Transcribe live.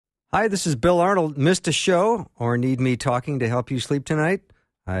Hi, this is Bill Arnold. Missed a show or need me talking to help you sleep tonight?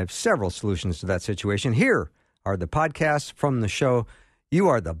 I have several solutions to that situation. Here are the podcasts from the show. You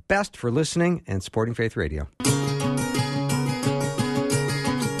are the best for listening and supporting Faith Radio.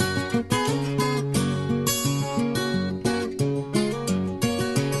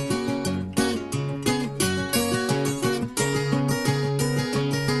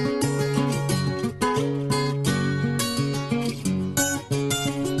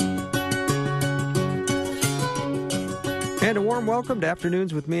 And a warm welcome to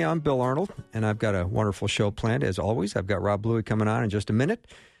Afternoons with me. I'm Bill Arnold, and I've got a wonderful show planned. As always, I've got Rob Bluey coming on in just a minute.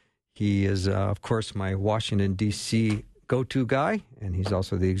 He is, of course, my Washington, D.C. go-to guy, and he's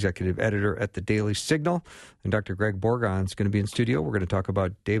also the executive editor at the Daily Signal. And Dr. Greg Bourgond is going to be in studio. We're going to talk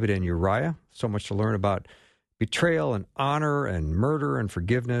about David and Uriah. So much to learn about betrayal and honor and murder and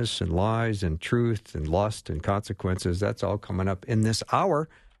forgiveness and lies and truth and lust and consequences. That's all coming up in this hour.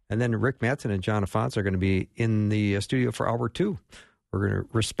 And then Rick Mattson and John Afonso are going to be in the studio for hour two. We're going to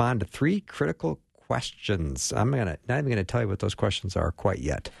respond to three critical questions. I'm not even going to tell you what those questions are quite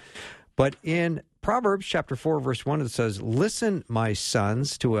yet. But in Proverbs chapter 4, verse 1, it says, "Listen, my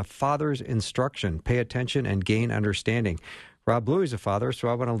sons, to a father's instruction. Pay attention and gain understanding." Rob Bluey is a father, so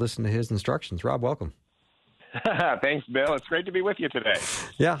I want to listen to his instructions. Rob, welcome. Thanks, Bill. It's great to be with you today.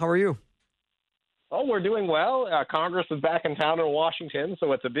 Yeah, how are you? Oh, we're doing well. Congress is back in town in Washington,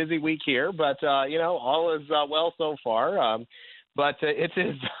 so it's a busy week here. But, all is well so far. But it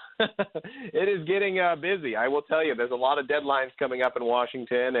is it is getting busy. I will tell you, there's a lot of deadlines coming up in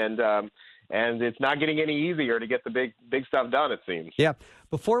Washington, and it's not getting any easier to get the big stuff done, it seems. Yeah.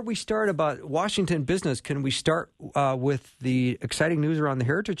 Before we start about Washington business, can we start with the exciting news around the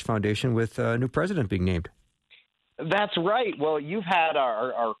Heritage Foundation with a new president being named? That's right. Well, you've had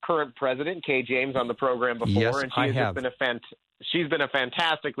our current president, Kay James, on the program before, yes, and she's been a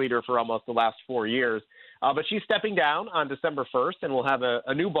fantastic leader for almost the last 4 years. But she's stepping down on December 1st, and we'll have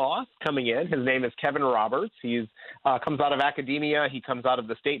a new boss coming in. His name is Kevin Roberts. He's comes out of academia. He comes out of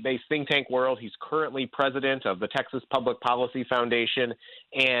the state-based think tank world. He's currently president of the Texas Public Policy Foundation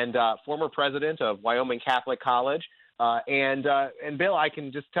and former president of Wyoming Catholic College. And Bill, I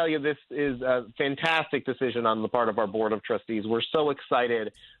can just tell you this is a fantastic decision on the part of our board of trustees. We're so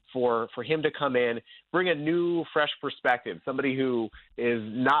excited for him to come in, bring a new, fresh perspective, somebody who is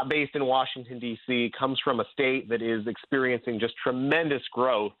not based in Washington, D.C., comes from a state that is experiencing just tremendous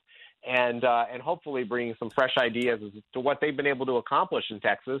growth, and hopefully bringing some fresh ideas as to what they've been able to accomplish in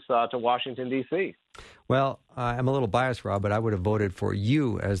Texas to Washington, D.C. Well, I'm a little biased, Rob, but I would have voted for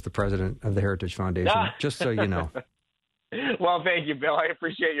you as the president of the Heritage Foundation, just so you know. Well, thank you, Bill. I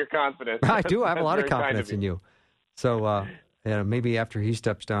appreciate your confidence. I do. I have a lot of confidence in you. So maybe after he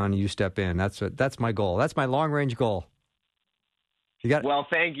steps down, you step in. That's my goal. That's my long-range goal. Well,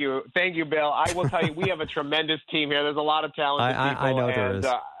 thank you, Bill. I will tell you, we have a tremendous team here. There's a lot of talented people. I know there is.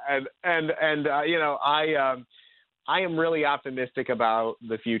 I am really optimistic about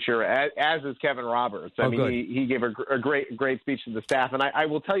the future, as is Kevin Roberts. I mean, he gave a great speech to the staff, and I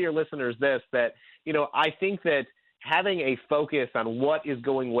will tell your listeners this, that I think that having a focus on what is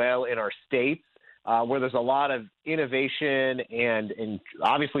going well in our states, where there's a lot of innovation and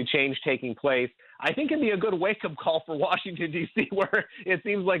obviously change taking place, I think can be a good wake-up call for Washington, D.C., where it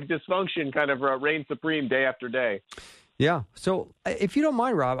seems like dysfunction kind of reigns supreme day after day. Yeah. So if you don't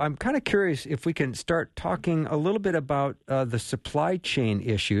mind, Rob, I'm kind of curious if we can start talking a little bit about the supply chain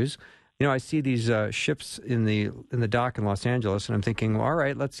issues. I see these ships in the dock in Los Angeles, and I'm thinking, well, all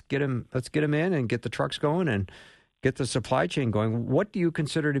right, let's get them in and get the trucks going and get the supply chain going. What do you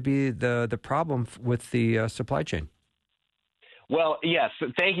consider to be the problem with the supply chain? Well, yes.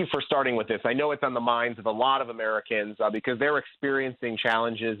 Thank you for starting with this. I know it's on the minds of a lot of Americans because they're experiencing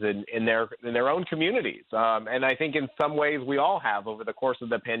challenges in their own communities. And I think in some ways we all have over the course of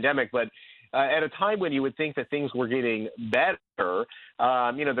the pandemic. But at a time when you would think that things were getting better,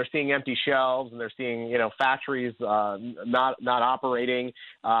 they're seeing empty shelves and they're seeing, factories not operating.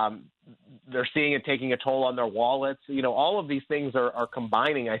 They're seeing it taking a toll on their wallets. All of these things are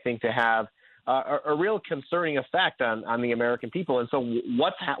combining, I think, to have a real concerning effect on the American people. And so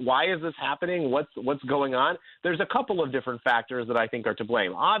why is this happening? What's going on? There's a couple of different factors that I think are to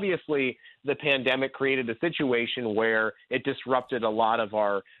blame. Obviously, the pandemic created a situation where it disrupted a lot of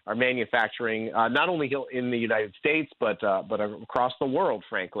our manufacturing, not only in the United States, but across the world,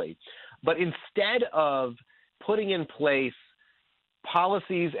 frankly. But instead of putting in place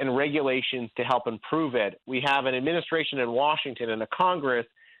policies and regulations to help improve it, we have an administration in Washington and a Congress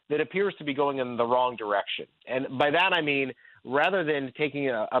that appears to be going in the wrong direction. And by that, I mean, rather than taking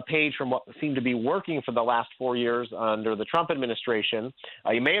a page from what seemed to be working for the last 4 years under the Trump administration,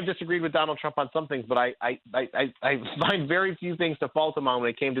 you may have disagreed with Donald Trump on some things, but I find very few things to fault him on when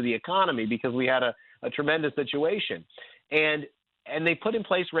it came to the economy, because we had a tremendous situation. And they put in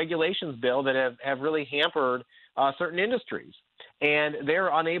place regulations, Bill, that have really hampered certain industries, and they're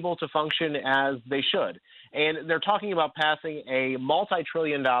unable to function as they should. And they're talking about passing a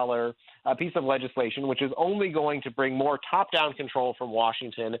multi-trillion-dollar piece of legislation, which is only going to bring more top-down control from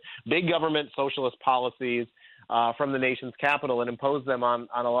Washington, big government socialist policies from the nation's capital, and impose them on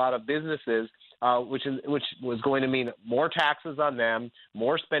a lot of businesses, which was going to mean more taxes on them,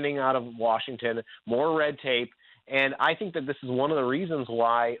 more spending out of Washington, more red tape. And I think that this is one of the reasons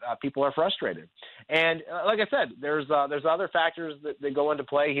why people are frustrated. And like I said, there's other factors that go into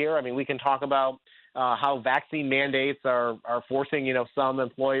play here. I mean, we can talk about how vaccine mandates are forcing, some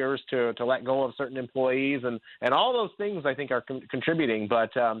employers to let go of certain employees, and all those things I think are contributing.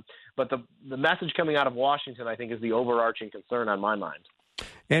 But the message coming out of Washington, I think, is the overarching concern on my mind.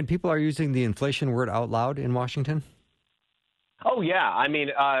 And people are using the inflation word out loud in Washington? Oh, yeah. I mean,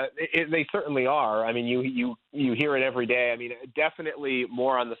 they certainly are. I mean, you hear it every day. I mean, definitely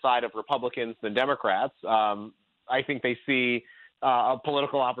more on the side of Republicans than Democrats. I think they see a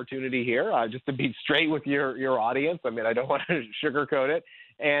political opportunity here, just to be straight with your audience. I mean, I don't want to sugarcoat it.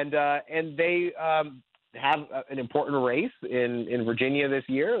 And they have an important race in Virginia this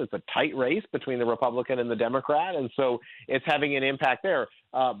year. It's a tight race between the Republican and the Democrat, and so it's having an impact there.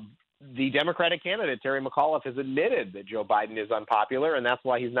 The Democratic candidate, Terry McAuliffe, has admitted that Joe Biden is unpopular, and that's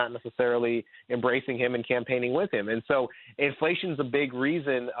why he's not necessarily embracing him and campaigning with him. And so inflation's a big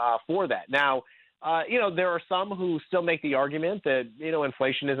reason for that. Now, there are some who still make the argument that,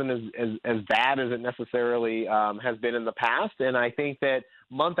 inflation isn't as bad as it necessarily has been in the past. And I think that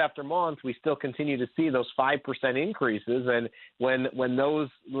month after month, we still continue to see those 5% increases. And when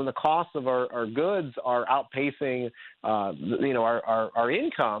the costs of our goods are outpacing, our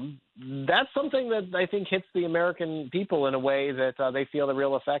income, that's something that I think hits the American people in a way that they feel the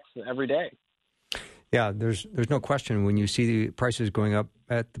real effects every day. Yeah, there's no question when you see the prices going up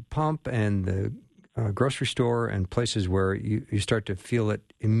at the pump and the grocery store and places where you start to feel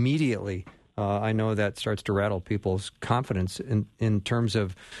it immediately. I know that starts to rattle people's confidence in terms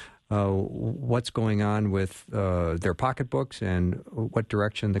of what's going on with their pocketbooks and what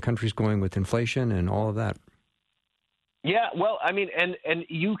direction the country's going with inflation and all of that. Yeah, well, I mean, and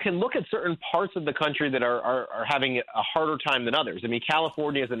you can look at certain parts of the country that are having a harder time than others. I mean,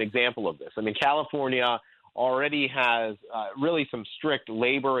 California is an example of this. I mean, California already has really some strict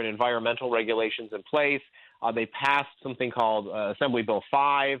labor and environmental regulations in place. They passed something called Assembly Bill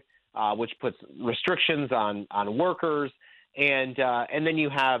 5, which puts restrictions on workers. And then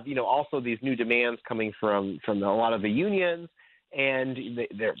you have, also these new demands coming from a lot of the unions, and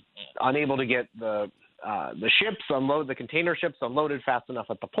they're unable to get the ships the container ships unloaded fast enough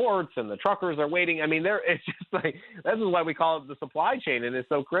at the ports, and the truckers are waiting. I mean, it's just like, this is why we call it the supply chain, and it's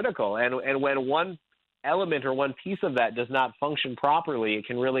so critical. And when one element or one piece of that does not function properly, it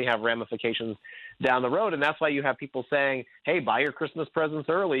can really have ramifications down the road. And that's why you have people saying, hey, buy your Christmas presents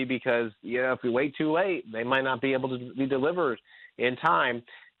early, because, if we wait too late, they might not be able to be delivered in time.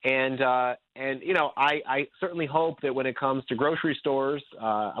 And I certainly hope that when it comes to grocery stores,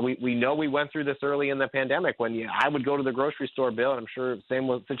 we know we went through this early in the pandemic when I would go to the grocery store, Bill, and I'm sure same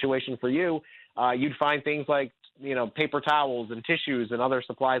situation for you. You'd find things like, paper towels and tissues and other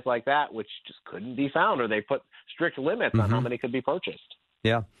supplies like that, which just couldn't be found, or they put strict limits on how many could be purchased.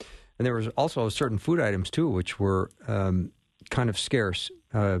 Yeah. And there was also certain food items, too, which were kind of scarce.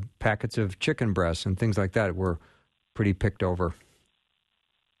 Packets of chicken breasts and things like that were pretty picked over.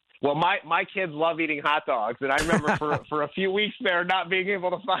 Well, my kids love eating hot dogs, and I remember for a few weeks there not being able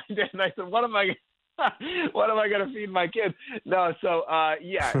to find it, and I said, what am I going to feed my kids? No, so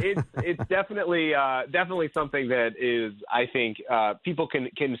it's definitely something that is, I think, people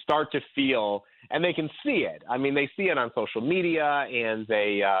can start to feel, and they can see it. I mean, they see it on social media, and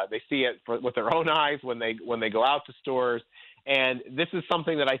they see it with their own eyes when they go out to stores. And this is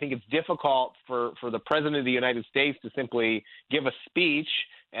something that I think it's difficult for the President of the United States to simply give a speech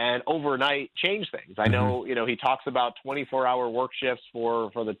and overnight change things. I know, he talks about 24-hour work shifts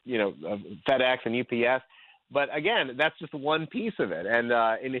for the, FedEx and UPS. But again, that's just one piece of it. And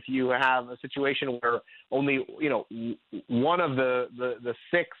if you have a situation where only, one of the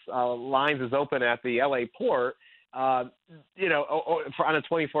six lines is open at the LA port, on a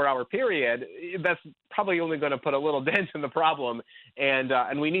 24-hour period, that's probably only going to put a little dent in the problem. And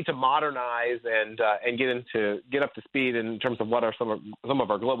we need to modernize and get up to speed in terms of what some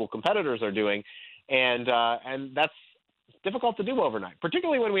of our global competitors are doing. And that's difficult to do overnight,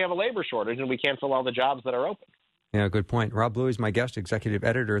 particularly when we have a labor shortage and we can't fill all the jobs that are open. Yeah, good point. Rob Bluey is my guest, executive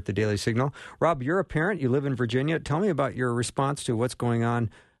editor at the Daily Signal. Rob, you're a parent. You live in Virginia. Tell me about your response to what's going on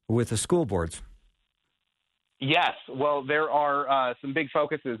with the school boards. Yes. Well, there are some big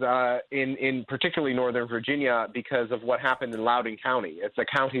focuses in particularly Northern Virginia because of what happened in Loudoun County. It's a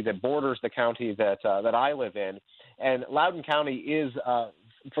county that borders the county that I live in. And Loudoun County is,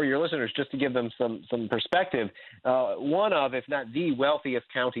 for your listeners, just to give them some perspective, one of, if not the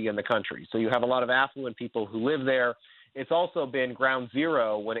wealthiest county in the country. So you have a lot of affluent people who live there. It's also been ground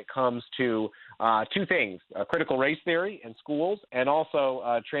zero when it comes to two things, critical race theory in schools and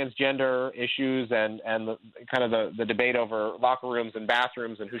also transgender issues and the debate over locker rooms and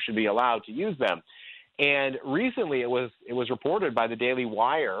bathrooms and who should be allowed to use them. And recently it was reported by the Daily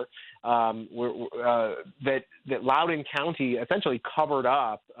Wire that Loudoun County essentially covered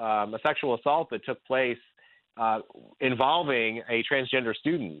up a sexual assault that took place involving a transgender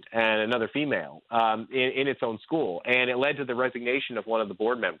student and another female in its own school. And it led to the resignation of one of the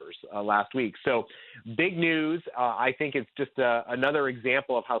board members last week. So big news. I think it's just another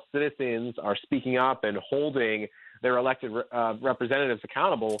example of how citizens are speaking up and holding their elected representatives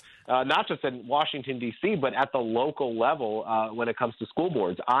accountable, not just in Washington, D.C., but at the local level when it comes to school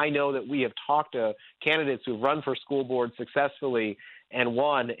boards. I know that we have talked to candidates who've run for school boards successfully and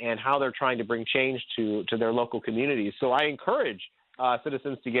won, and how they're trying to bring change to their local communities. So I encourage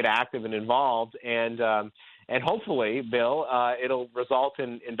citizens to get active and involved, and hopefully, Bill, it'll result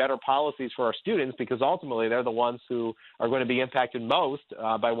in better policies for our students, because ultimately they're the ones who are going to be impacted most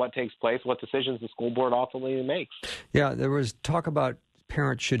by what takes place, what decisions the school board ultimately makes. Yeah, there was talk about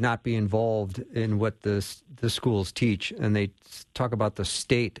parents should not be involved in what the schools teach, and they talk about the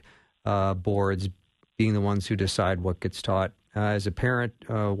state boards being the ones who decide what gets taught. As a parent,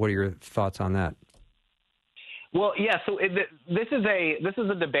 what are your thoughts on that? Well, yeah. So this is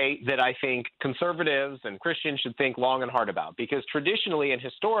a debate that I think conservatives and Christians should think long and hard about, because traditionally and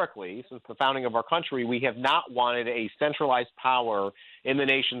historically, since the founding of our country, we have not wanted a centralized power in the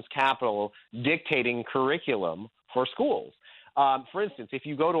nation's capital dictating curriculum for schools. For instance, if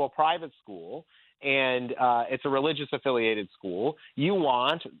you go to a private school and it's a religious affiliated school, you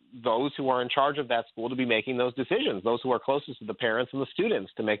want those who are in charge of that school to be making those decisions, those who are closest to the parents and the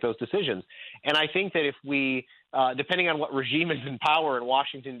students to make those decisions. And I think that if we, depending on what regime is in power in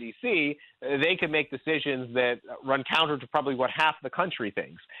Washington, D.C., they could make decisions that run counter to probably what half the country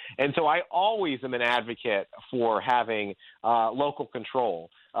thinks. And so I always am an advocate for having local control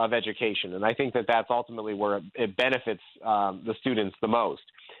of education. And I think that that's ultimately where it benefits the students the most.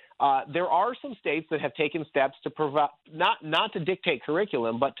 There are some states that have taken steps to provide, not to dictate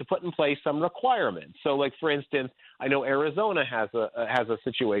curriculum, but to put in place some requirements. So, like, for instance, I know Arizona has a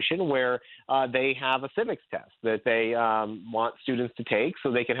situation where they have a civics test that they want students to take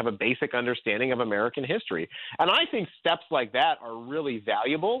so they can have a basic understanding of American history. And I think steps like that are really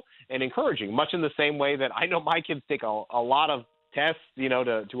valuable and encouraging, much in the same way that I know my kids take a lot of tests,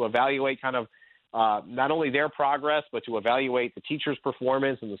 to evaluate kind of not only their progress, but to evaluate the teacher's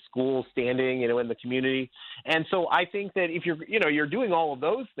performance and the school's standing, in the community. And so I think that if you're doing all of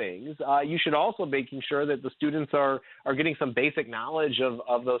those things, you should also be making sure that the students are getting some basic knowledge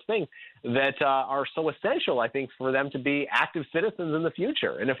of those things that are so essential, I think, for them to be active citizens in the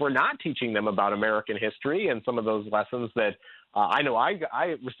future. And if we're not teaching them about American history and some of those lessons that I know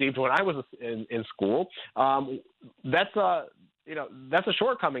I received when I was in school, that's a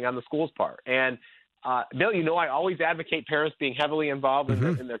shortcoming on the school's part. And Bill, I always advocate parents being heavily involved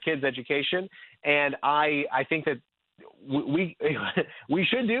in their kids' education, and I think that we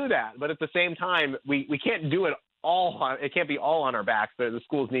should do that. But at the same time, we can't do it all. It can't be all on our backs. The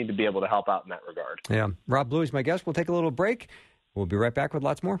schools need to be able to help out in that regard. Yeah, Rob Bluey is my guest. We'll take a little break. We'll be right back with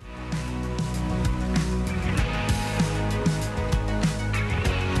lots more.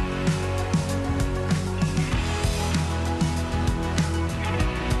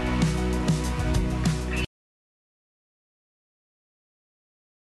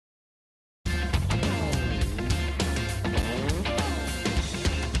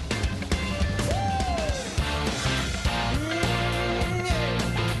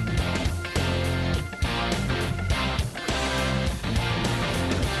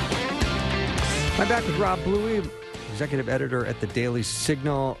 I'm back with Rob Bluey, executive editor at the Daily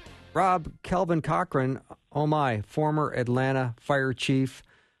Signal. Rob, Kelvin Cochran, former Atlanta fire chief.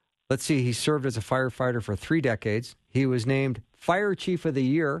 Let's see, he served as a firefighter for 3 decades. He was named Fire Chief of the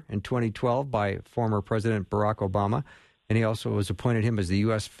Year in 2012 by former President Barack Obama, and he also was appointed him as the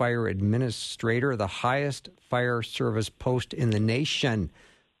U.S. Fire Administrator, the highest fire service post in the nation.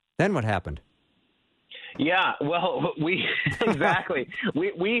 Then what happened? Yeah, well, we exactly.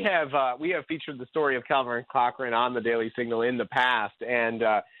 We have featured the story of Calvin Cochran on the Daily Signal in the past, and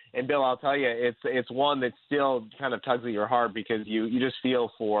Bill, I'll tell you, it's one that still kind of tugs at your heart because you just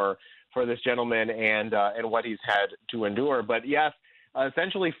feel for this gentleman and what he's had to endure. But yes,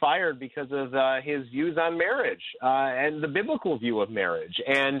 essentially fired because of his views on marriage and the biblical view of marriage,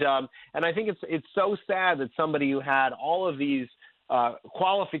 and I think it's so sad that somebody who had all of these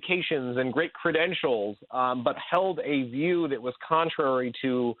qualifications and great credentials, but held a view that was contrary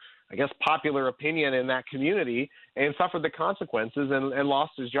to, I guess, popular opinion in that community and suffered the consequences and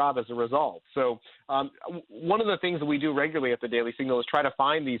lost his job as a result. So one of the things that we do regularly at the Daily Signal is try to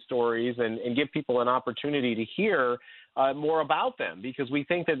find these stories and give people an opportunity to hear more about them, because we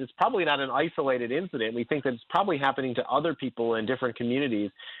think that it's probably not an isolated incident. We think that it's probably happening to other people in different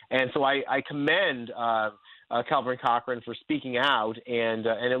communities. And so I commend Calvin Cochran for speaking out and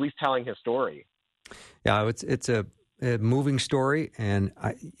at least telling his story. Yeah, it's a moving story, and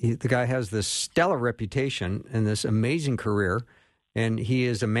the guy has this stellar reputation and this amazing career, and he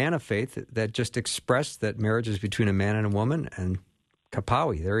is a man of faith that just expressed that marriage is between a man and a woman, and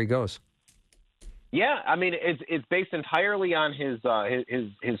kapowie, there he goes. Yeah, I mean, it's based entirely on his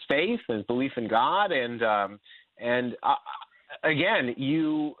faith, his belief in God, and again,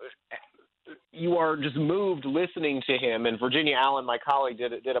 you are just moved listening to him. And Virginia Allen, my colleague,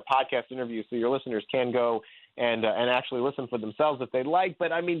 did a podcast interview, so your listeners can go and actually listen for themselves if they'd like.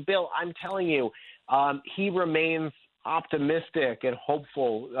 But I mean, Bill, I'm telling you, he remains optimistic and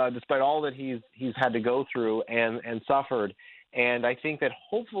hopeful despite all that he's had to go through and suffered. And I think that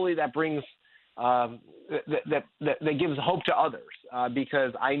hopefully that brings that gives hope to others,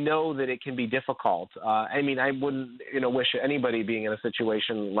 because I know that it can be difficult. I mean, I wouldn't wish anybody being in a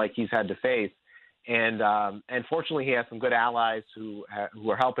situation like he's had to face. And fortunately, he has some good allies who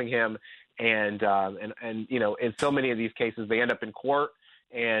are helping him. And in so many of these cases, they end up in court.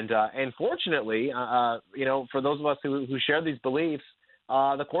 And fortunately, for those of us who share these beliefs,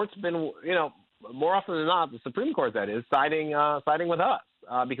 the court's been, more often than not, the Supreme Court, that is, siding with us,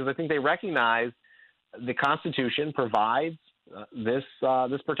 because I think they recognize the Constitution provides this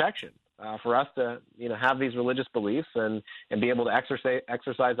protection for us to have these religious beliefs and be able to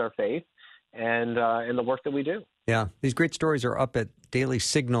exercise our faith and in the work that we do. Yeah, these great stories are up at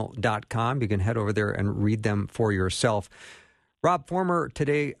dailysignal.com. You can head over there and read them for yourself. Rob, former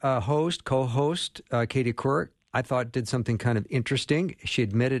Today co-host Katie Couric, I thought did something kind of interesting. She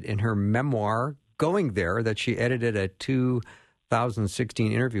admitted in her memoir, Going There, that she edited a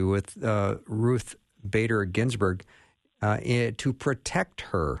 2016 interview with Ruth Bader Ginsburg to protect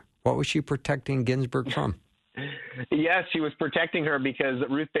her. What was she protecting Ginsburg from? Yes, she was protecting her because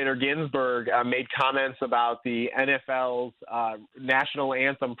Ruth Bader Ginsburg made comments about the NFL's national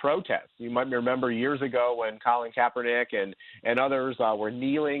anthem protests. You might remember years ago when Colin Kaepernick and others were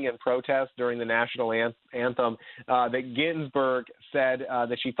kneeling in protest during the national anthem, that Ginsburg said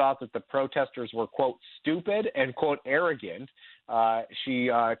that she thought that the protesters were, quote, stupid and, quote, arrogant. She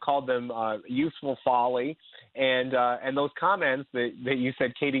called them useful folly. And those comments that you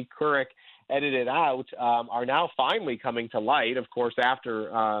said Katie Couric edited out are now finally coming to light. Of course,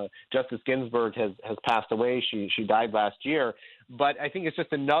 after Justice Ginsburg has passed away, she died last year. But I think it's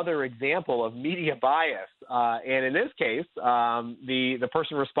just another example of media bias. And in this case, the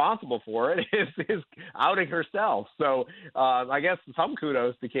person responsible for it is outing herself. So I guess some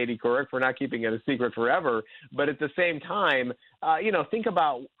kudos to Katie Couric for not keeping it a secret forever. But at the same time, think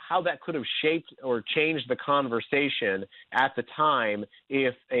about how that could have shaped or changed the conversation at the time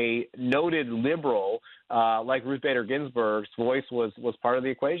if a noted liberal like Ruth Bader Ginsburg's voice was part of the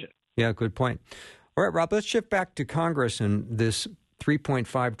equation. Yeah, good point. All right, Rob, let's shift back to Congress and this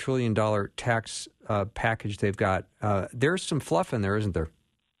 $3.5 trillion tax package they've got. There's some fluff in there, isn't there?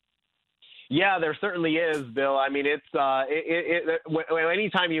 Yeah, there certainly is, Bill. I mean, it's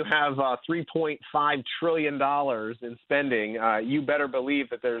anytime you have $3.5 trillion in spending, you better believe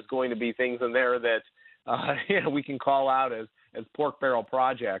that there's going to be things in there that we can call out as pork barrel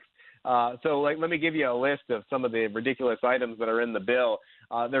projects. So let me give you a list of some of the ridiculous items that are in the bill.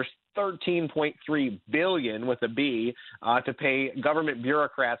 There's $13.3 billion with a B to pay government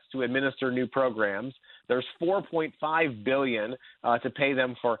bureaucrats to administer new programs. There's $4.5 billion to pay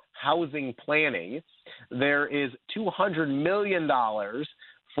them for housing planning. There is $200 million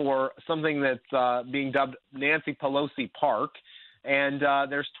for something that's being dubbed Nancy Pelosi Park. And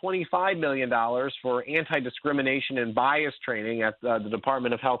there's $25 million for anti-discrimination and bias training at the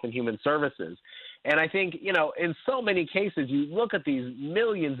Department of Health and Human Services. And I think, in so many cases, you look at these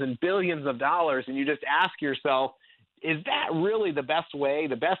millions and billions of dollars and you just ask yourself, is that really the best way,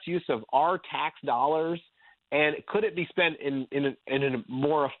 the best use of our tax dollars? And could it be spent in a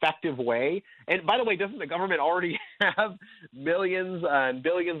more effective way? And by the way, doesn't the government already have millions and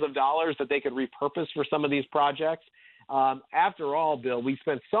billions of dollars that they could repurpose for some of these projects? After all, Bill, we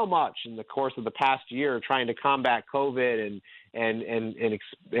spent so much in the course of the past year trying to combat COVID and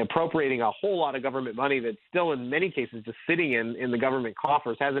appropriating a whole lot of government money that's still in many cases just sitting in the government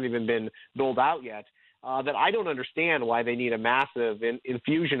coffers, hasn't even been doled out yet, that I don't understand why they need a massive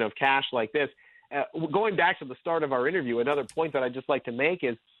infusion of cash like this. Going back to the start of our interview, another point that I'd just like to make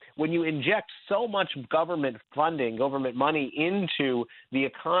is when you inject so much government funding, government money into the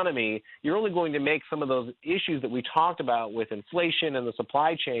economy, you're only going to make some of those issues that we talked about with inflation and the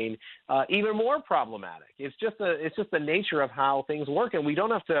supply chain even more problematic. It's just the nature of how things work, and we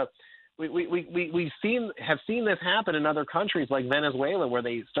don't have to. We've seen this happen in other countries like Venezuela, where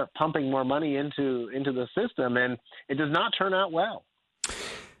they start pumping more money into the system, and it does not turn out well.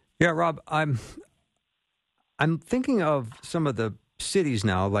 Yeah, Rob, I'm thinking of some of the cities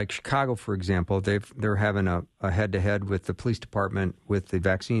now, like Chicago, for example. They're having a head-to-head with the police department with the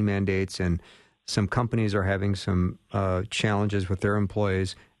vaccine mandates, and some companies are having some challenges with their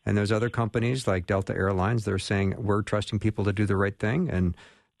employees. And there's other companies like Delta Airlines. They're saying we're trusting people to do the right thing, and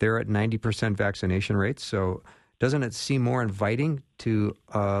they're at 90% vaccination rates. So doesn't it seem more inviting to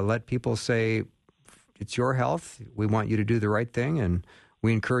let people say, it's your health, we want you to do the right thing, and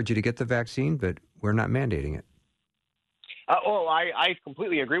we encourage you to get the vaccine, but we're not mandating it? I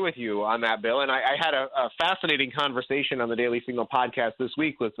completely agree with you on that, Bill. And I had a fascinating conversation on the Daily Signal podcast this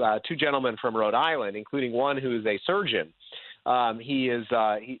week with two gentlemen from Rhode Island, including one who's a surgeon. He has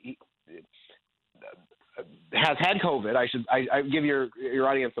had COVID. I give your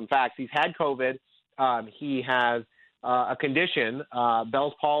audience some facts. He's had COVID. He has a condition,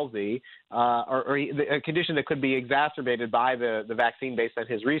 Bell's palsy, or a condition that could be exacerbated by the vaccine based on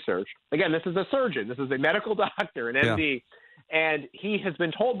his research. Again, this is a surgeon. This is a medical doctor, an MD. Yeah. And he has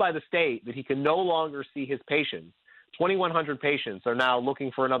been told by the state that he can no longer see his patients. 2,100 patients are now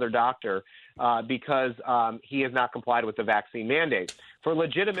looking for another doctor because he has not complied with the vaccine mandate for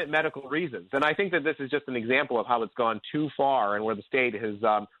legitimate medical reasons. And I think that this is just an example of how it's gone too far and where the state has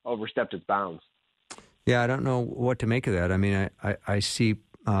overstepped its bounds. Yeah, I don't know what to make of that. I mean, I see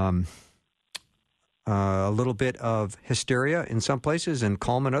a little bit of hysteria in some places and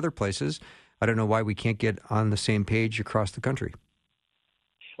calm in other places. I don't know why we can't get on the same page across the country.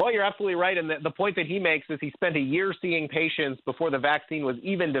 Well, you're absolutely right. And the point that he makes is he spent a year seeing patients before the vaccine was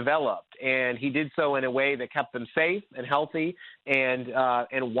even developed. And he did so in a way that kept them safe and healthy. And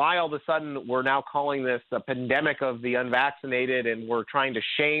why all of a sudden we're now calling this a pandemic of the unvaccinated, and we're trying to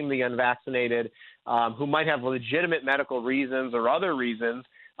shame the unvaccinated who might have legitimate medical reasons or other reasons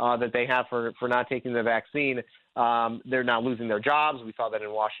that they have for not taking the vaccine. They're now losing their jobs. We saw that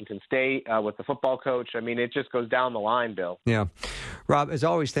in Washington State with the football coach. I mean, it just goes down the line, Bill. Yeah. Rob, as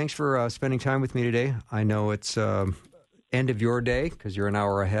always, thanks for spending time with me today. I know it's end of your day because you're an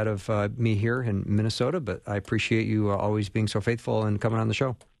hour ahead of me here in Minnesota, but I appreciate you always being so faithful and coming on the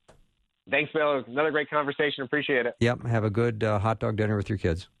show. Thanks, Bill. Another great conversation. Appreciate it. Yep. Have a good hot dog dinner with your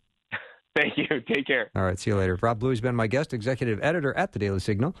kids. Thank you. Take care. All right. See you later. Rob Bluey's been my guest, executive editor at the Daily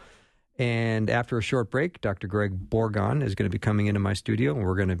Signal. And after a short break, Dr. Greg Bourgond is going to be coming into my studio, and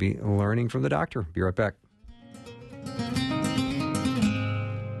we're going to be learning from the doctor. Be right back.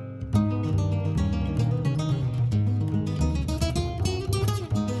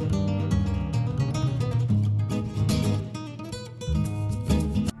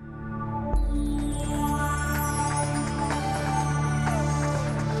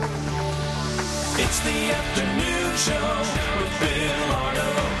 It's the afternoon show with Bill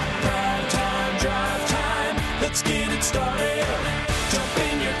Arnold. Prime time, drive time. Let's get it started. Jump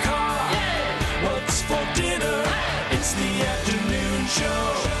in your car. Yeah. What's for dinner? Hey. It's the afternoon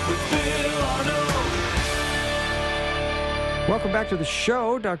show with Bill Arnold. Welcome back to the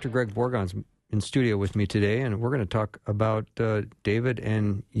show. Dr. Greg Bourgond's in studio with me today, and we're going to talk about David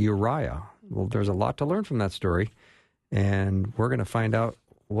and Uriah. Well, there's a lot to learn from that story, and we're going to find out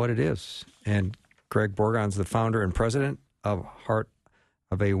what it is. And Greg Bourgond's the founder and president of Heart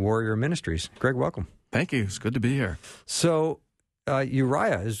of a Warrior Ministries. Greg, welcome. Thank you. It's good to be here. So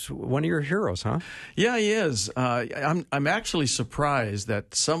Uriah is one of your heroes, huh? Yeah, he is. I'm actually surprised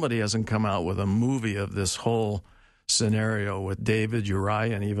that somebody hasn't come out with a movie of this whole scenario with David,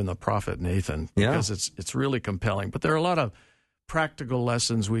 Uriah, and even the prophet Nathan, because it's really compelling. But there are a lot of practical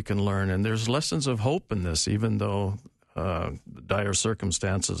lessons we can learn, and there's lessons of hope in this, even though the dire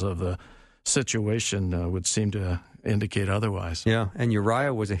circumstances of the situation would seem to indicate otherwise. Yeah, and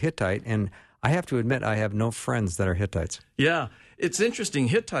Uriah was a Hittite, and I have to admit, I have no friends that are Hittites. Yeah, it's interesting.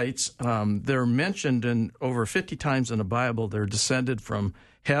 Hittites, they're mentioned in over 50 times in the Bible. They're descended from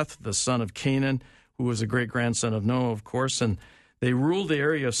Heth, the son of Canaan, who was a great-grandson of Noah, of course, and they ruled the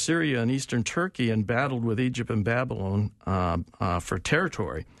area of Syria and eastern Turkey and battled with Egypt and Babylon for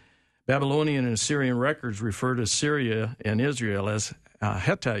territory. Babylonian and Assyrian records refer to Syria and Israel as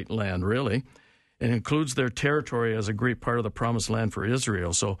Hittite land, really, and includes their territory as a great part of the promised land for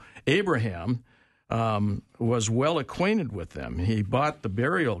Israel. So Abraham was well acquainted with them. He bought the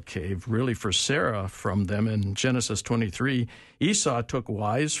burial cave, really, for Sarah from them in Genesis 23. Esau took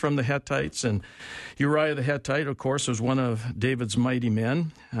wives from the Hittites, and Uriah the Hittite, of course, was one of David's mighty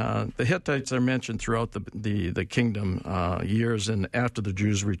men. The Hittites are mentioned throughout the kingdom years and after the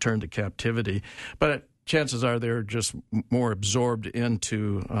Jews returned to captivity. But chances are they're just more absorbed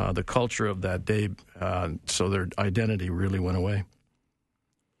into the culture of that day, so their identity really went away.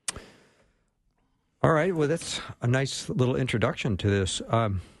 All right. Well, that's a nice little introduction to this.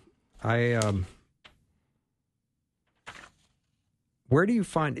 Where do you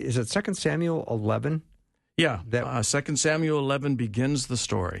find, is it 2 Samuel 11? Yeah, 2 Samuel 11 begins the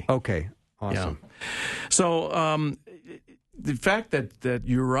story. Okay, awesome. Yeah. So the fact that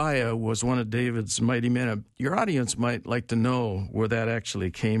Uriah was one of David's mighty men, your audience might like to know where that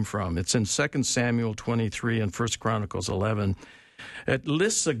actually came from. It's in 2 Samuel 23 and 1 Chronicles 11. It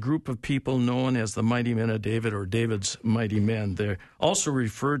lists a group of people known as the mighty men of David or David's mighty men. They're also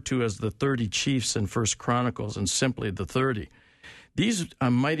referred to as the 30 chiefs in 1 Chronicles and simply the 30. These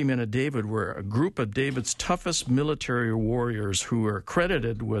mighty men of David were a group of David's toughest military warriors who were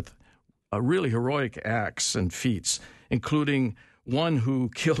credited with really heroic acts and feats, including one who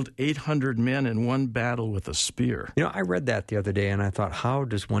killed 800 men in one battle with a spear. You know, I read that the other day, and I thought, how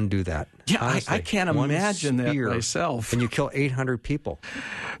does one do that? Yeah, honestly, I can't imagine that myself. And you kill 800 people.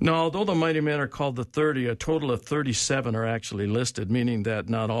 No, although the mighty men are called the 30, a total of 37 are actually listed, meaning that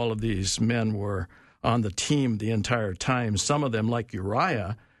not all of these men were on the team the entire time. Some of them, like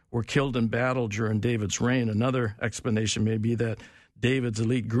Uriah, were killed in battle during David's reign. Another explanation may be that David's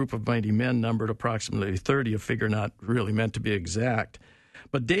elite group of mighty men numbered approximately 30, a figure not really meant to be exact.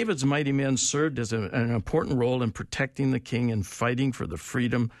 But David's mighty men served as an important role in protecting the king and fighting for the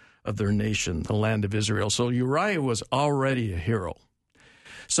freedom of their nation, the land of Israel. So Uriah was already a hero.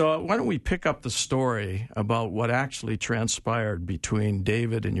 So why don't we pick up the story about what actually transpired between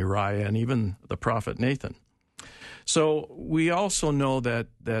David and Uriah and even the prophet Nathan. So we also know that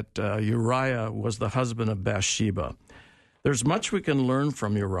Uriah was the husband of Bathsheba. There's much we can learn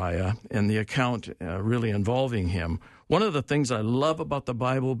from Uriah and the account really involving him. One of the things I love about the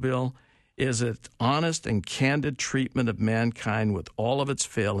Bible, Bill, is its honest and candid treatment of mankind with all of its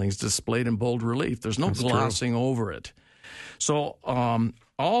failings displayed in bold relief. There's no glossing over it. So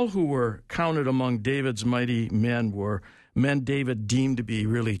all who were counted among David's mighty men were men David deemed to be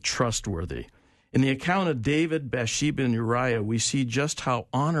really trustworthy. In the account of David, Bathsheba, and Uriah, we see just how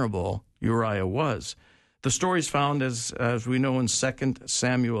honorable Uriah was. The story is found, as we know, in 2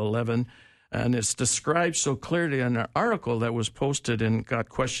 Samuel 11, and it's described so clearly in an article that was posted in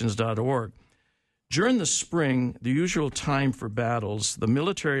gotquestions.org. During the spring, the usual time for battles, the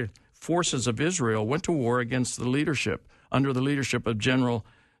military forces of Israel went to war against under the leadership of General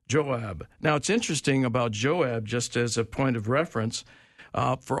Joab. Now, it's interesting about Joab, just as a point of reference,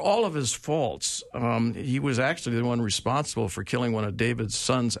 for all of his faults, he was actually the one responsible for killing one of David's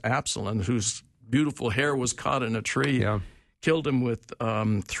sons, Absalom, whose beautiful hair was caught in a tree, killed him with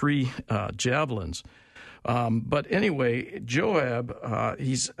 3 javelins. But anyway, Joab,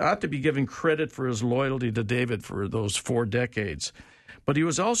 he's ought to be given credit for his loyalty to David for those 4 decades. But he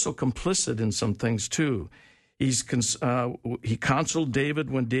was also complicit in some things, too. He counseled David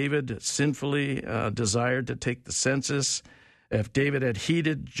when David sinfully desired to take the census. If David had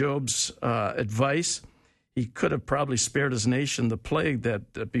heeded Job's advice, he could have probably spared his nation the plague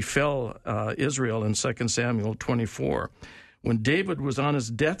that befell Israel in 2 Samuel 24. When David was on his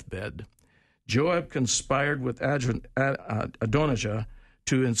deathbed, Joab conspired with Adonijah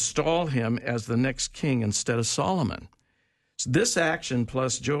to install him as the next king instead of Solomon. So this action,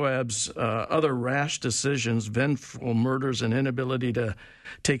 plus Joab's other rash decisions, vengeful murders, and inability to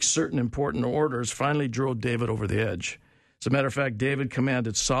take certain important orders, finally drove David over the edge. As a matter of fact, David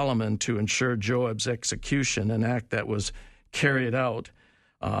commanded Solomon to ensure Joab's execution, an act that was carried out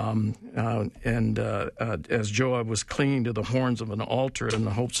as Joab was clinging to the horns of an altar in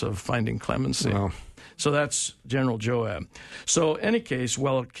the hopes of finding clemency. Wow. So that's General Joab. So in any case,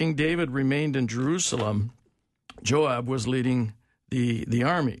 while King David remained in Jerusalem, Joab was leading the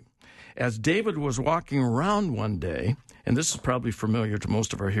army. As David was walking around one day, and this is probably familiar to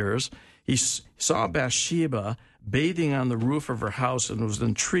most of our hearers, he saw Bathsheba bathing on the roof of her house and was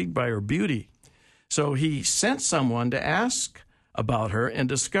intrigued by her beauty. So he sent someone to ask about her and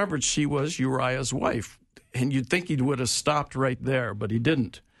discovered she was Uriah's wife. And you'd think he would have stopped right there, but he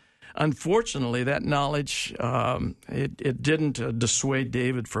didn't. Unfortunately, that knowledge, it didn't dissuade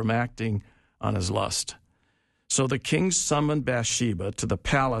David from acting on his lust. So the king summoned Bathsheba to the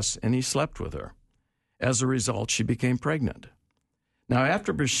palace, and he slept with her. As a result, she became pregnant. Now,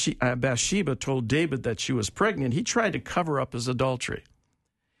 after Bathsheba told David that she was pregnant, he tried to cover up his adultery.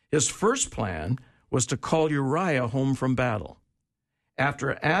 His first plan was to call Uriah home from battle.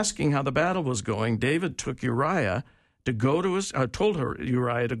 After asking how the battle was going, David took Uriah to go to his, told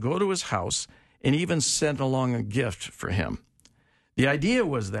Uriah to go to his house, and even sent along a gift for him. The idea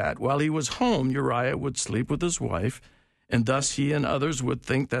was that while he was home, Uriah would sleep with his wife, and thus he and others would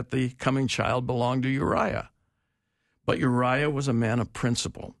think that the coming child belonged to Uriah. But Uriah was a man of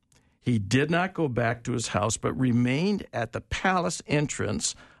principle. He did not go back to his house, but remained at the palace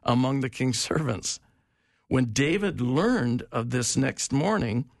entrance among the king's servants. When David learned of this next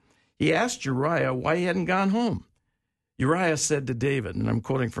morning, he asked Uriah why he hadn't gone home. Uriah said to David, and I'm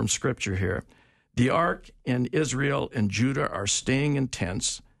quoting from scripture here, "The ark and Israel and Judah are staying in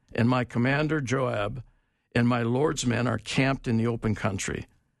tents, and my commander Joab and my Lord's men are camped in the open country.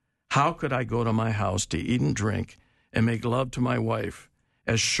 How could I go to my house to eat and drink and make love to my wife?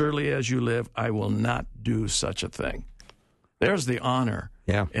 As surely as you live, I will not do such a thing." There's the honor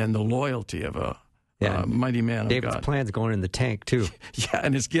and the loyalty of a mighty man of God. David's plan's going in the tank, too. Yeah,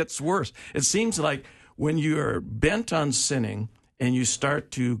 and it gets worse. It seems like when you're bent on sinning and you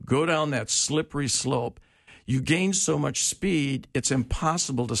start to go down that slippery slope, you gain so much speed, it's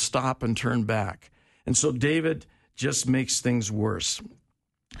impossible to stop and turn back. And so David just makes things worse.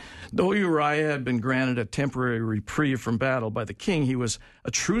 Though Uriah had been granted a temporary reprieve from battle by the king, he was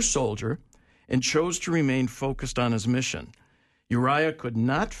a true soldier and chose to remain focused on his mission. Uriah could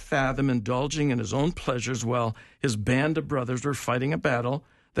not fathom indulging in his own pleasures while his band of brothers were fighting a battle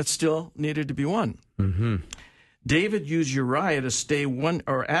that still needed to be won. Mm-hmm. David used Uriah to stay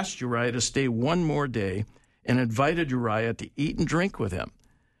asked Uriah to stay one more day and invited Uriah to eat and drink with him.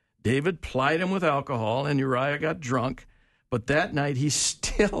 David plied him with alcohol, and Uriah got drunk, but that night he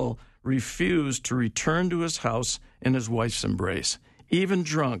still refused to return to his house in his wife's embrace. Even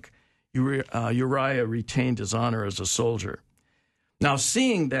drunk, Uriah retained his honor as a soldier. Now,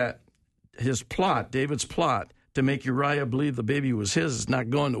 seeing that David's plot to make Uriah believe the baby was his, is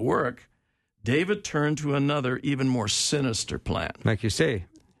not going to work, David turned to another, even more sinister plan. Like you say,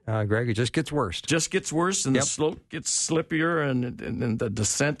 Greg, it just gets worse. Just gets worse, and the slope gets slippier, and the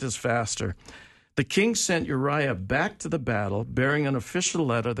descent is faster. The king sent Uriah back to the battle, bearing an official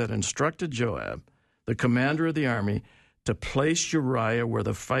letter that instructed Joab, the commander of the army, to place Uriah where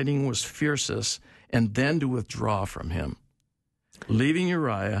the fighting was fiercest and then to withdraw from him, leaving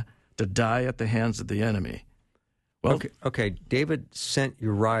Uriah to die at the hands of the enemy. Well, okay. David sent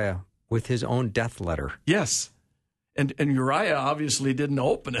Uriah with his own death letter. Yes. And Uriah obviously didn't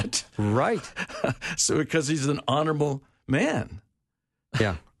open it. Right. So because he's an honorable man.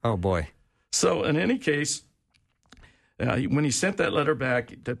 Yeah. Oh, boy. So in any case, when he sent that letter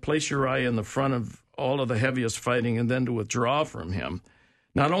back to place Uriah in the front of all of the heaviest fighting and then to withdraw from him,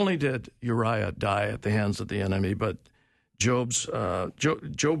 not only did Uriah die at the hands of the enemy, but Job,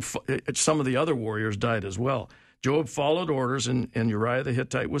 some of the other warriors died as well. Job followed orders, and Uriah the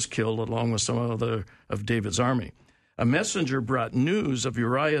Hittite was killed along with some other of David's army. A messenger brought news of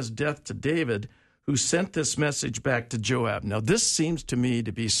Uriah's death to David, who sent this message back to Joab. Now, this seems to me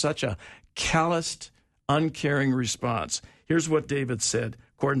to be such a calloused, uncaring response. Here's what David said,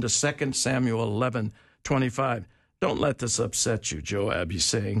 according to 2 Samuel 11:25. "Don't let this upset you, Joab," he's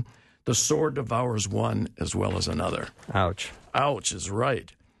saying. "The sword devours one as well as another." Ouch. Ouch is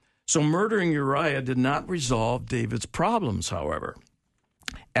right. So murdering Uriah did not resolve David's problems, however.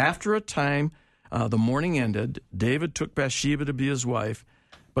 After a time, the mourning ended. David took Bathsheba to be his wife,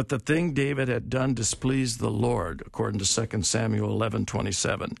 but the thing David had done displeased the Lord, according to 2 Samuel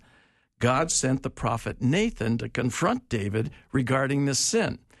 11:27. God sent the prophet Nathan to confront David regarding this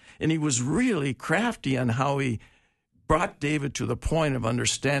sin, and he was really crafty on how he brought David to the point of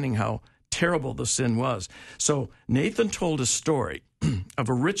understanding how terrible the sin was. So Nathan told a story of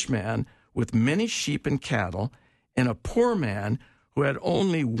a rich man with many sheep and cattle and a poor man who had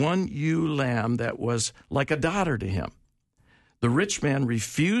only one ewe lamb that was like a daughter to him. The rich man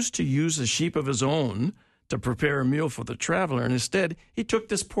refused to use a sheep of his own to prepare a meal for the traveler, and instead he took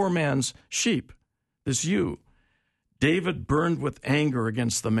this poor man's sheep, this ewe. David burned with anger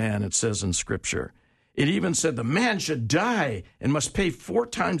against the man, it says in Scripture. It even said the man should die and must pay 4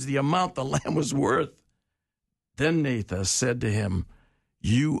 times the amount the lamb was worth. Then Nathan said to him,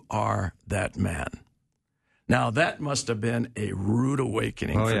 "You are that man." Now that must have been a rude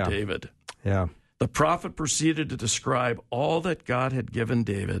awakening for David. Yeah. The prophet proceeded to describe all that God had given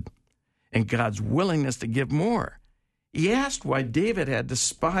David and God's willingness to give more. He asked why David had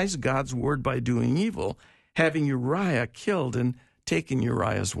despised God's word by doing evil, having Uriah killed and taking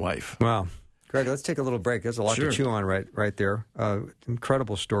Uriah's wife. Wow. Greg, let's take a little break. There's a lot to chew on right there.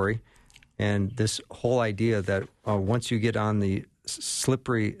 Incredible story. And this whole idea that once you get on the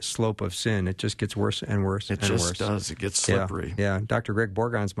slippery slope of sin, it just gets worse and worse and worse. It just does. It gets slippery. Yeah. Dr. Greg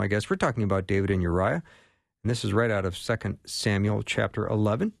Bourgond's my guest. We're talking about David and Uriah. And this is right out of 2 Samuel chapter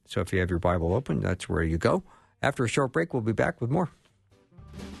 11. So if you have your Bible open, that's where you go. After a short break, we'll be back with more.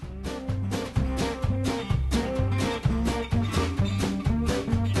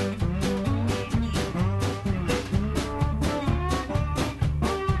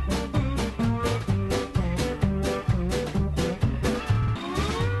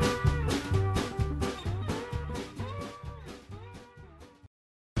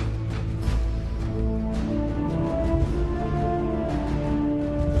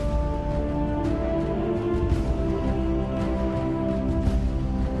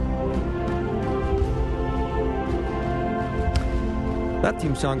 That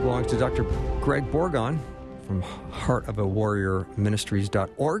theme song belongs to Dr. Greg Bourgond from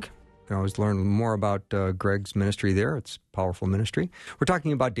heartofawarriorministries.org. You can always learn more about Greg's ministry there. It's a powerful ministry. We're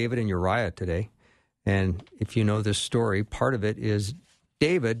talking about David and Uriah today. And if you know this story, part of it is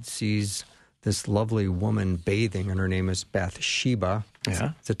David sees this lovely woman bathing, and her name is Bathsheba.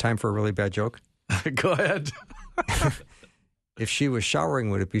 Yeah. It's a time for a really bad joke. Go ahead. If she was showering,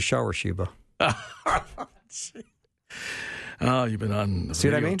 would it be Shower Sheba? Oh, you've been on the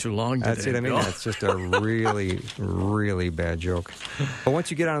video too long today. See what I mean? It's just a really, really bad joke. But once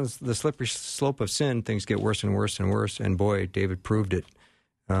you get on the slippery slope of sin, things get worse and worse and worse. And boy, David proved it.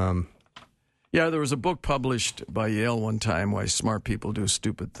 Yeah, there was a book published by Yale one time, Why Smart People Do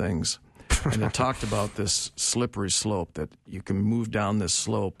Stupid Things. And it talked about this slippery slope, that you can move down this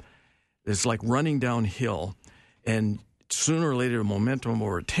slope. It's like running downhill, and sooner or later, momentum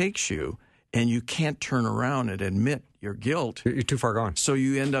overtakes you, and you can't turn around and admit your guilt. You're too far gone. So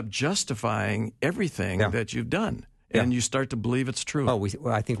you end up justifying everything that you've done, and you start to believe it's true. Oh,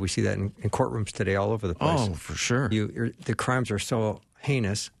 I think we see that in courtrooms today all over the place. Oh, for sure. The crimes are so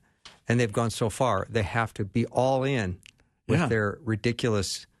heinous, and they've gone so far, they have to be all in with their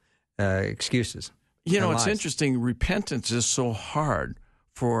ridiculous excuses. You know, it's lies. interesting. Repentance is so hard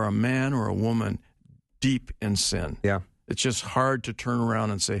for a man or a woman deep in sin. Yeah. It's just hard to turn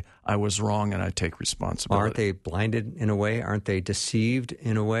around and say, I was wrong and I take responsibility. Aren't they blinded in a way? Aren't they deceived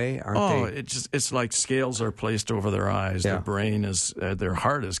in a way? It's like scales are placed over their eyes. Yeah. Their brain is, their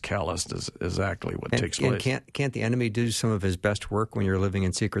heart is calloused, is exactly what takes place. And can't the enemy do some of his best work when you're living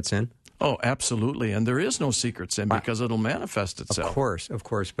in secret sin? Oh, absolutely. And there is no secret sin because it'll manifest itself. Of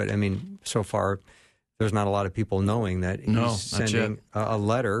course. But I mean, so far, there's not a lot of people knowing that he's sending a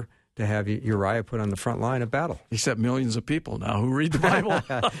letter to have Uriah put on the front line of battle. Except millions of people now who read the Bible.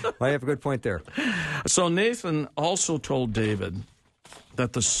 Well, you have a good point there. So Nathan also told David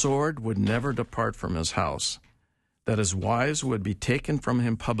that the sword would never depart from his house, that his wives would be taken from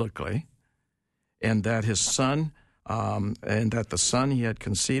him publicly, and that his son, and that the son he had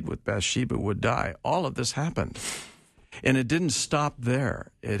conceived with Bathsheba would die. All of this happened. And it didn't stop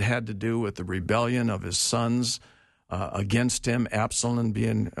there. It had to do with the rebellion of his sons against him, Absalom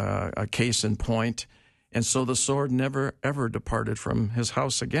being a case in point. And so the sword never, ever departed from his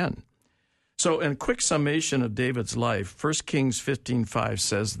house again. So in quick summation of David's life, 1 Kings 15:5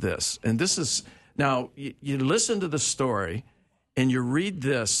 says this. And this is, now, you listen to the story, and you read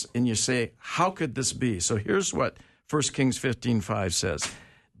this, and you say, how could this be? So here's what 1 Kings 15:5 says.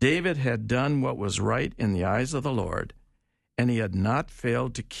 David had done what was right in the eyes of the Lord, and he had not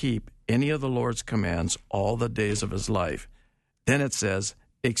failed to keep any of the Lord's commands all the days of his life. Then it says,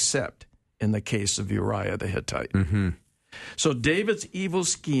 except in the case of Uriah the Hittite. Mm-hmm. So David's evil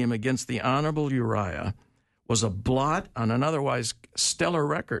scheme against the honorable Uriah was a blot on an otherwise stellar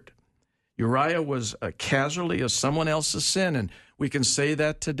record. Uriah was a casualty of someone else's sin, and we can say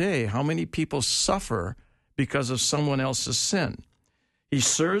that today. How many people suffer because of someone else's sin? He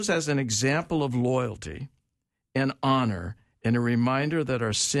serves as an example of loyalty and honor, and a reminder that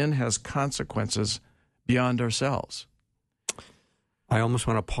our sin has consequences beyond ourselves. I almost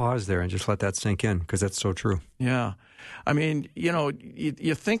want to pause there and just let that sink in, because that's so true. Yeah. I mean,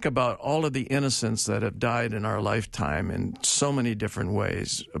 you think about all of the innocents that have died in our lifetime in so many different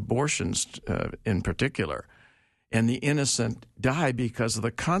ways, abortions in particular, and the innocent die because of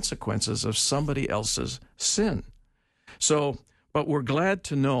the consequences of somebody else's sin. So, but we're glad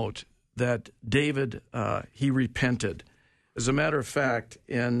to note that David, he repented. As a matter of fact,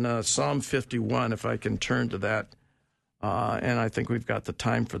 in Psalm 51, if I can turn to that, and I think we've got the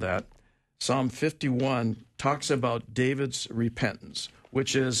time for that, Psalm 51 talks about David's repentance,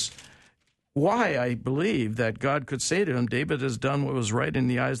 which is why I believe that God could say to him, David has done what was right in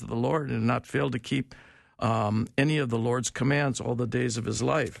the eyes of the Lord and not failed to keep any of the Lord's commands all the days of his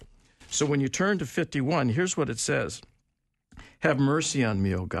life. So when you turn to 51, here's what it says. Have mercy on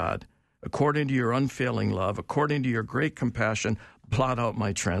me, O God, according to your unfailing love, according to your great compassion, blot out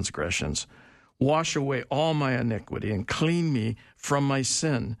my transgressions. Wash away all my iniquity and clean me from my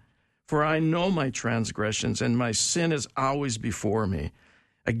sin. For I know my transgressions, and my sin is always before me.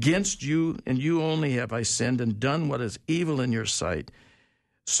 Against you and you only have I sinned and done what is evil in your sight.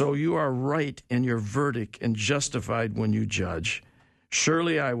 So you are right in your verdict and justified when you judge.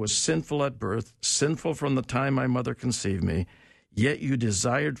 Surely I was sinful at birth, sinful from the time my mother conceived me. Yet you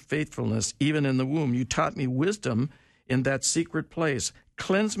desired faithfulness even in the womb. You taught me wisdom in that secret place.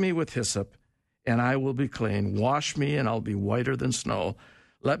 Cleanse me with hyssop, and I will be clean. Wash me, and I'll be whiter than snow.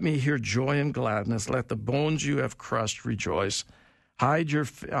 Let me hear joy and gladness. Let the bones you have crushed rejoice. Hide your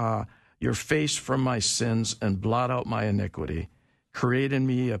face from my sins and blot out my iniquity. Create in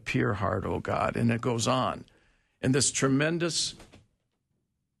me a pure heart, O God. And it goes on. And this tremendous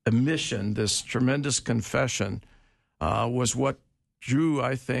admission, this tremendous confession was what drew,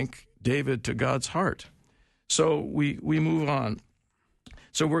 I think, David to God's heart. So we move on.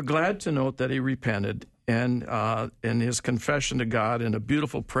 So we're glad to note that he repented, and in his confession to God, in a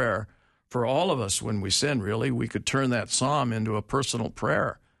beautiful prayer for all of us when we sin, really. We could turn that psalm into a personal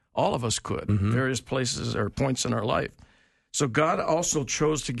prayer. All of us could, various places or points in our life. So God also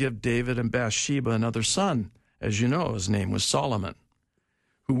chose to give David and Bathsheba another son. As you know, his name was Solomon,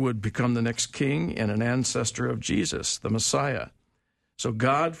 who would become the next king and an ancestor of Jesus, the Messiah. So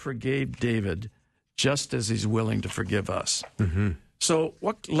God forgave David just as he's willing to forgive us. Mm-hmm. So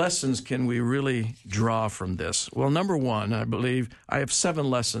what lessons can we really draw from this? Well, number one, I believe I have 7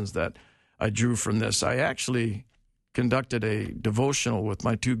 lessons that I drew from this. I actually conducted a devotional with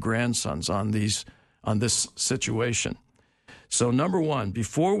my 2 grandsons on this situation. So number one,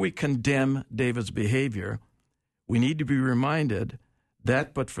 before we condemn David's behavior, we need to be reminded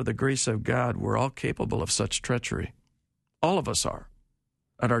that but for the grace of God, we're all capable of such treachery. All of us are,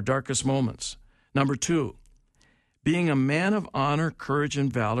 at our darkest moments. Number 2, being a man of honor, courage,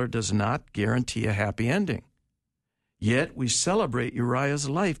 and valor does not guarantee a happy ending. Yet we celebrate Uriah's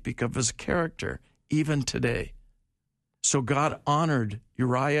life because of his character, even today. So God honored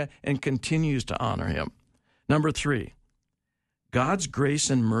Uriah and continues to honor him. Number 3, God's grace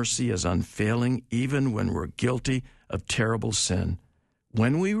and mercy is unfailing even when we're guilty of terrible sin.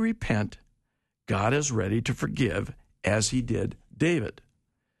 When we repent, God is ready to forgive, as he did David.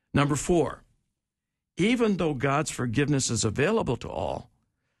 Number 4, even though God's forgiveness is available to all,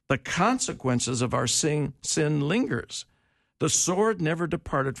 the consequences of our sin lingers. The sword never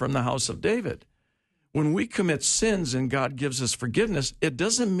departed from the house of David. When we commit sins and God gives us forgiveness, it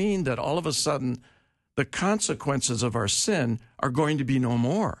doesn't mean that all of a sudden the consequences of our sin are going to be no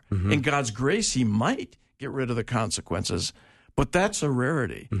more. Mm-hmm. In God's grace, he might get rid of the consequences, but that's a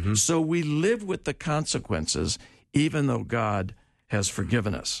rarity. Mm-hmm. So we live with the consequences even though God has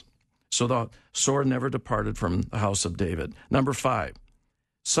forgiven us. So the sword never departed from the house of David. Number 5,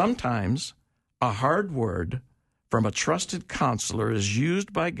 sometimes a hard word from a trusted counselor is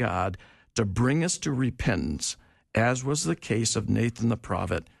used by God to bring us to repentance, as was the case of Nathan the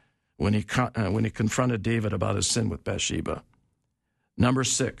prophet when he confronted David about his sin with Bathsheba. Number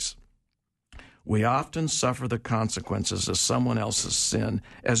 6, we often suffer the consequences of someone else's sin,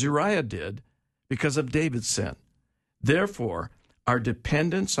 as Uriah did, because of David's sin. Therefore, our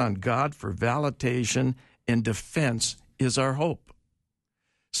dependence on God for validation and defense is our hope.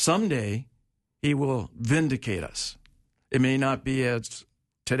 Someday, he will vindicate us. It may not be as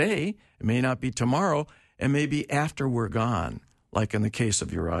today, it may not be tomorrow, it may be after we're gone, like in the case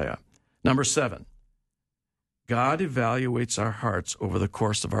of Uriah. Number 7, God evaluates our hearts over the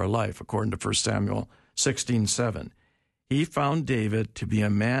course of our life, according to 1 Samuel 16:7. He found David to be a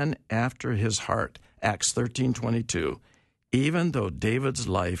man after his heart, Acts 13:22, even though David's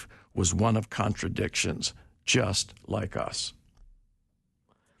life was one of contradictions, just like us.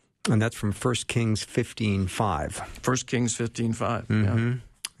 And that's from 1 Kings 15:5. 1 Kings 15:5. Mm-hmm.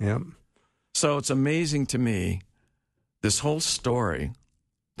 Yeah. Yep. So it's amazing to me, this whole story,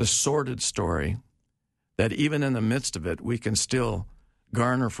 the sordid story, that even in the midst of it, we can still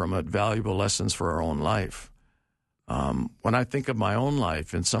garner from it valuable lessons for our own life. When I think of my own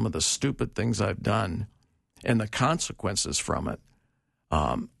life and some of the stupid things I've done and the consequences from it,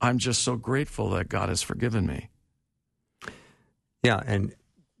 I'm just so grateful that God has forgiven me. Yeah, and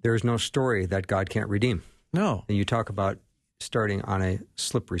there's no story that God can't redeem. No. And you talk about starting on a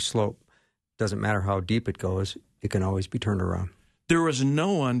slippery slope. Doesn't matter how deep it goes, it can always be turned around. There is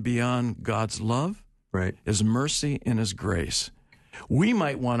no one beyond God's love, right, His mercy, and His grace. We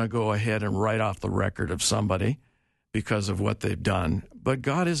might want to go ahead and write off the record of somebody because of what they've done, but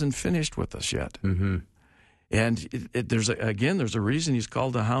God isn't finished with us yet. Mm-hmm. And there's a reason He's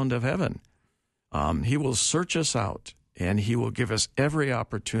called the Hound of Heaven. He will search us out, and He will give us every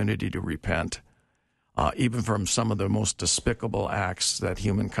opportunity to repent, even from some of the most despicable acts that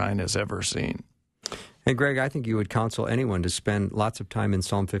humankind has ever seen. And Greg, I think you would counsel anyone to spend lots of time in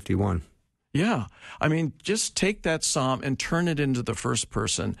Psalm 51. Yeah. I mean, just take that psalm and turn it into the first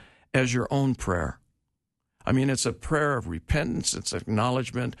person as your own prayer. I mean, it's a prayer of repentance. It's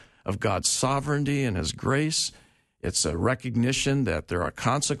acknowledgement of God's sovereignty and His grace. It's a recognition that there are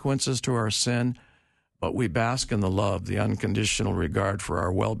consequences to our sin, but we bask in the love, the unconditional regard for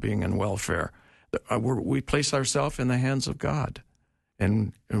our well-being and welfare. We place ourselves in the hands of God,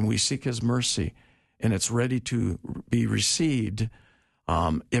 and we seek His mercy, and it's ready to be received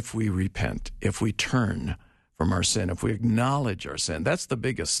if we repent, if we turn from our sin, if we acknowledge our sin. That's the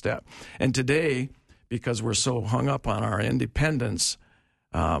biggest step. And today, because we're so hung up on our independence,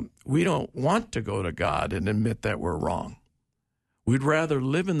 we don't want to go to God and admit that we're wrong. We'd rather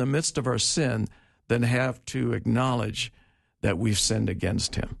live in the midst of our sin than have to acknowledge that we've sinned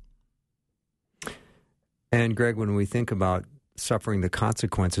against Him. And Greg, when we think about suffering the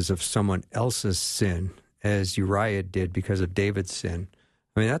consequences of someone else's sin, as Uriah did because of David's sin,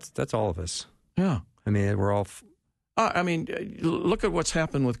 I mean, that's all of us. Yeah. I mean, we're all... look at what's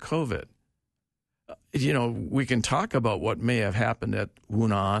happened with COVID. We can talk about what may have happened at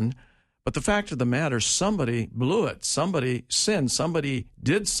Wuhan, but the fact of the matter, somebody blew it. Somebody sinned. Somebody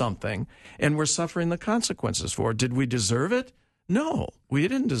did something, and we're suffering the consequences for it. Did we deserve it? No, we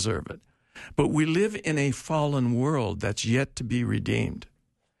didn't deserve it. But we live in a fallen world that's yet to be redeemed.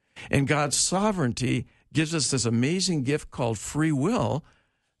 And God's sovereignty gives us this amazing gift called free will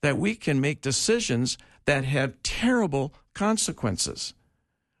that we can make decisions that have terrible consequences.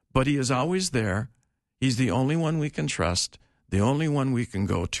 But He is always there. He's the only one we can trust, the only one we can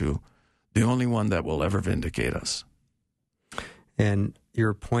go to, the only one that will ever vindicate us. And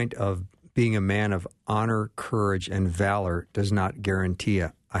your point of being a man of honor, courage, and valor does not guarantee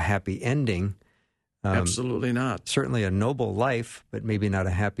a happy ending. Absolutely not. Certainly a noble life, but maybe not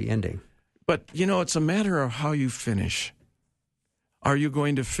a happy ending. But, it's a matter of how you finish. Are you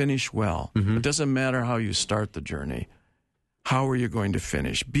going to finish well? Mm-hmm. It doesn't matter how you start the journey. How are you going to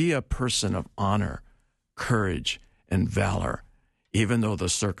finish? Be a person of honor, courage, and valor, even though the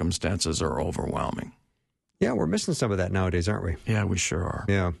circumstances are overwhelming. Yeah, we're missing some of that nowadays, aren't we? Yeah, we sure are.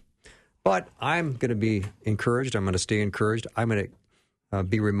 Yeah. But I'm going to be encouraged. I'm going to stay encouraged. I'm going to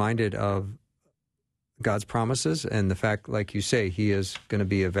be reminded of God's promises and the fact, like you say, He is going to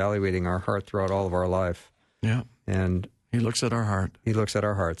be evaluating our heart throughout all of our life. Yeah. And He looks at our heart. He looks at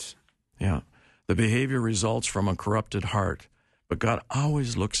our hearts. Yeah. The behavior results from a corrupted heart, but God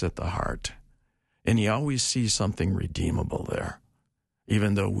always looks at the heart, and He always sees something redeemable there,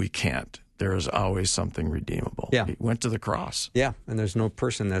 even though we can't. There is always something redeemable. Yeah. He went to the cross. Yeah, and there's no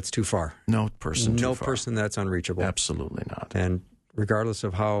person that's too far. No person too far. No person that's unreachable. Absolutely not. And regardless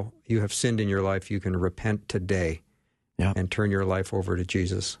of how you have sinned in your life, you can repent today and turn your life over to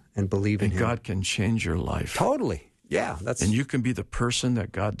Jesus and believe in Him. And God can change your life. Totally. Yeah. And you can be the person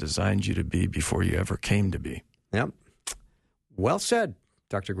that God designed you to be before you ever came to be. Yep. Well said,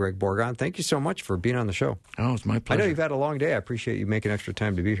 Dr. Greg Bourgond. Thank you so much for being on the show. Oh, it's my pleasure. I know you've had a long day. I appreciate you making extra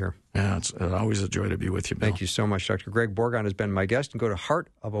time to be here. Yeah, it's always a joy to be with you, Bill. Thank you so much. Dr. Greg Bourgond has been my guest. And go to Heart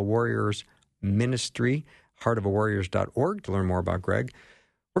of a Warrior's Ministry, heartofawarriors.org to learn more about Greg.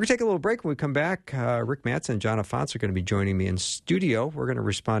 We're going to take a little break. When we come back, Rick Matson and John Afonso are going to be joining me in studio. We're going to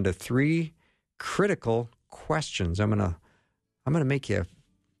respond to 3 critical questions. I'm going to make you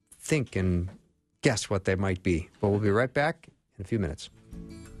think and guess what they might be. But we'll be right back in a few minutes.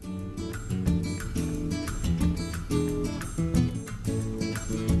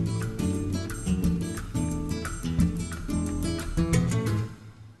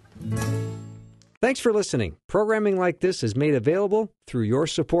 Thanks for listening. Programming like this is made available through your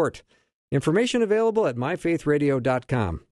support. Information available at myfaithradio.com.